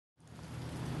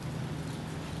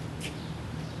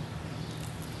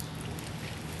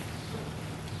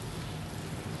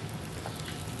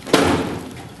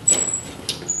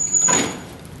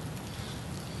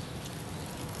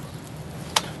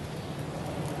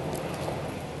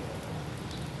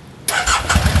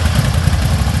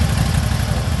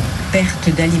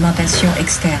Perte d'alimentation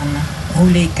externe.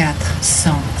 Roulez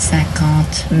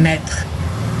 450 mètres.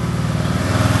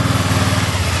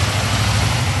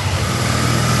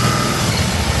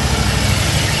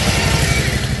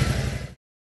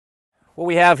 What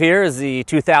we have here is the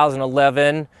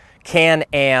 2011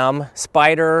 Can-Am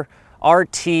Spyder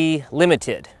RT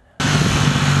Limited.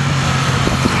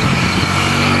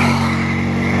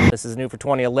 This is new for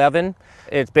 2011.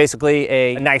 It's basically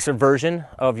a nicer version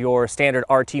of your standard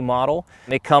RT model.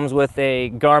 It comes with a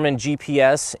Garmin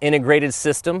GPS integrated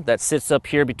system that sits up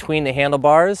here between the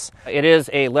handlebars. It is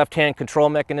a left-hand control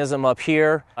mechanism up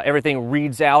here. Everything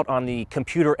reads out on the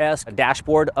computer-esque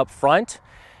dashboard up front.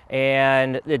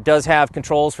 And it does have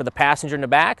controls for the passenger in the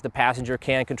back. The passenger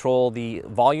can control the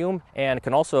volume and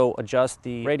can also adjust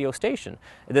the radio station.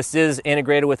 This is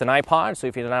integrated with an iPod, so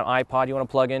if you have an iPod you want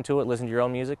to plug into it, listen to your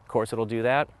own music, of course it'll do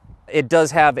that. It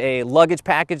does have a luggage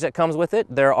package that comes with it.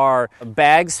 There are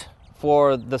bags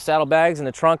for the saddlebags in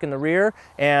the trunk in the rear,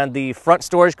 and the front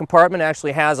storage compartment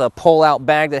actually has a pull-out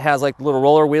bag that has like little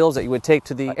roller wheels that you would take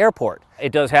to the airport.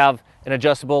 It does have an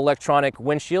adjustable electronic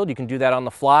windshield. You can do that on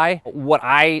the fly. What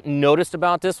I noticed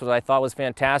about this, what I thought was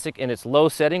fantastic, in its low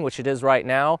setting, which it is right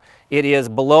now, it is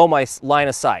below my line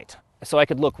of sight. So I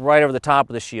could look right over the top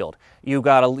of the shield. You've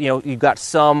got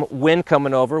some wind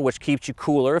coming over, which keeps you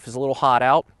cooler if it's a little hot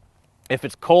out. If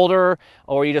it's colder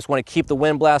or you just want to keep the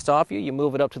wind blast off you, you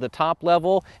move it up to the top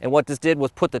level. And what this did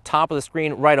was put the top of the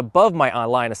screen right above my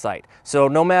line of sight. So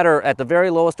no matter at the very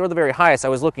lowest or the very highest, I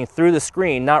was looking through the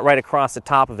screen, not right across the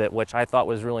top of it, which I thought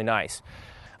was really nice.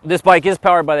 This bike is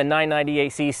powered by the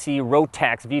 998cc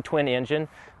Rotax V-twin engine.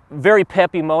 Very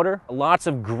peppy motor, lots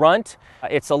of grunt.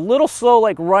 It's a little slow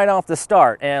like right off the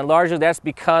start, and largely that's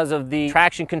because of the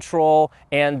traction control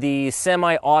and the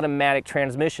semi-automatic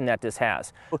transmission that this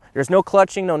has. There's no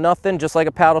clutching, no nothing, just like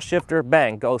a paddle shifter.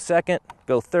 Bang, go second,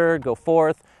 go third, go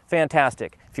fourth.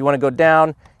 Fantastic. If you want to go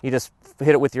down, you just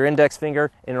hit it with your index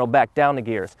finger and it'll back down the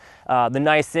gears. The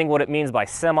nice thing, what it means by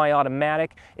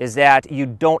semi-automatic, is that you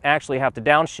don't actually have to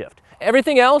downshift.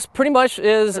 Everything else pretty much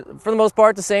is, for the most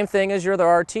part, the same thing as the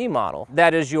RT model.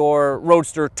 That is your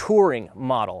Roadster touring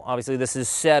model. Obviously, this is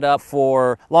set up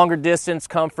for longer distance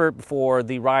comfort for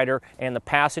the rider and the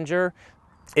passenger.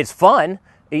 It's fun.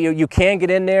 You can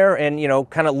get in there and,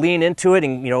 kind of lean into it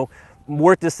and,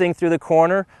 work this thing through the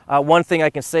corner. One thing I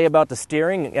can say about the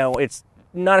steering, it's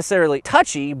not necessarily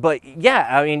touchy, but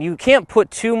yeah, I mean, you can't put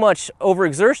too much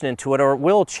overexertion into it or it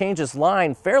will change its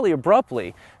line fairly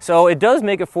abruptly. So it does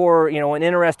make it for, an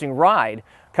interesting ride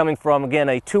coming from, again,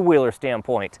 a two-wheeler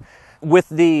standpoint. With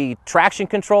the traction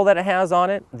control that it has on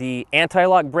it, the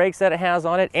anti-lock brakes that it has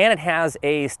on it, and it has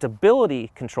a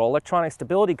stability control, electronic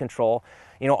stability control,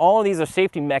 all of these are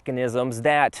safety mechanisms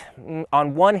that,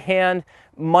 on one hand,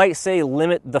 might say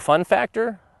limit the fun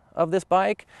factor of this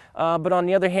bike, but on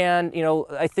the other hand,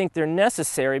 I think they're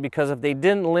necessary, because if they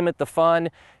didn't limit the fun,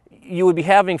 you would be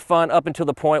having fun up until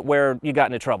the point where you got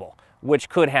into trouble, which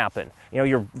could happen.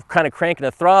 You're kind of cranking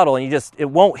the throttle and it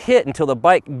won't hit until the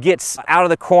bike gets out of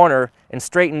the corner and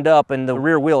straightened up, and the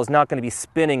rear wheel is not going to be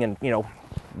spinning and,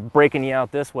 breaking you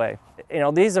out this way.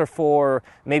 These are for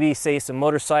maybe, say, some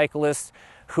motorcyclists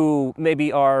who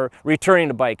maybe are returning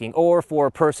to biking, or for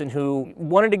a person who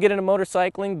wanted to get into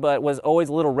motorcycling but was always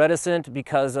a little reticent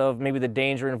because of maybe the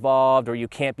danger involved, or you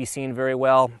can't be seen very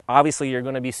well. Obviously, you're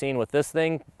going to be seen with this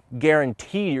thing.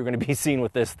 Guaranteed you're going to be seen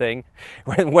with this thing,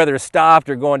 whether stopped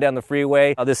or going down the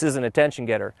freeway. This is an attention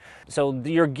getter. So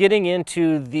you're getting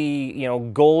into the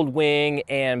Goldwing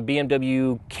and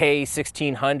BMW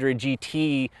K1600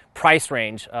 GT price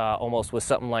range almost with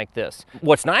something like this.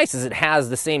 What's nice is it has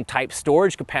the same type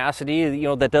storage capacity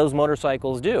that those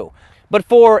motorcycles do. But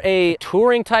for a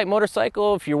touring type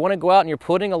motorcycle, if you want to go out and you're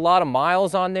putting a lot of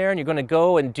miles on there and you're going to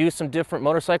go and do some different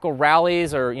motorcycle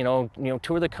rallies, or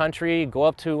tour the country, go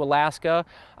up to Alaska,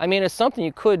 I mean, it's something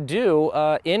you could do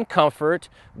in comfort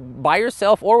by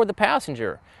yourself or with a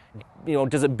passenger.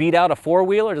 Does it beat out a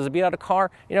four-wheeler? Does it beat out a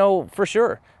car? For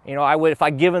sure. I would, if I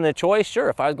given the choice, sure.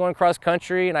 If I was going cross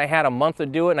country and I had a month to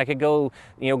do it and I could go,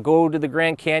 go to the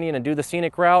Grand Canyon and do the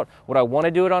scenic route, would I want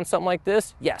to do it on something like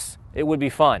this? Yes, it would be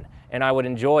fun and I would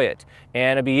enjoy it.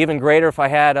 And it'd be even greater if I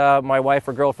had my wife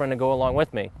or girlfriend to go along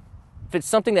with me. If it's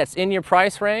something that's in your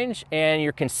price range and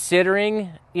you're considering,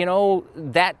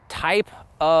 that type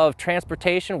of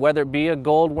transportation, whether it be a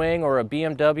Goldwing or a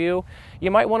BMW,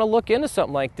 you might want to look into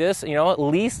something like this, at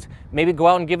least maybe go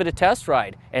out and give it a test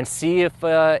ride and see if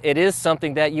it is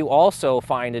something that you also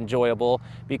find enjoyable,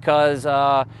 because,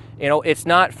 it's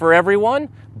not for everyone,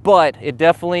 but it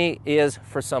definitely is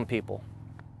for some people.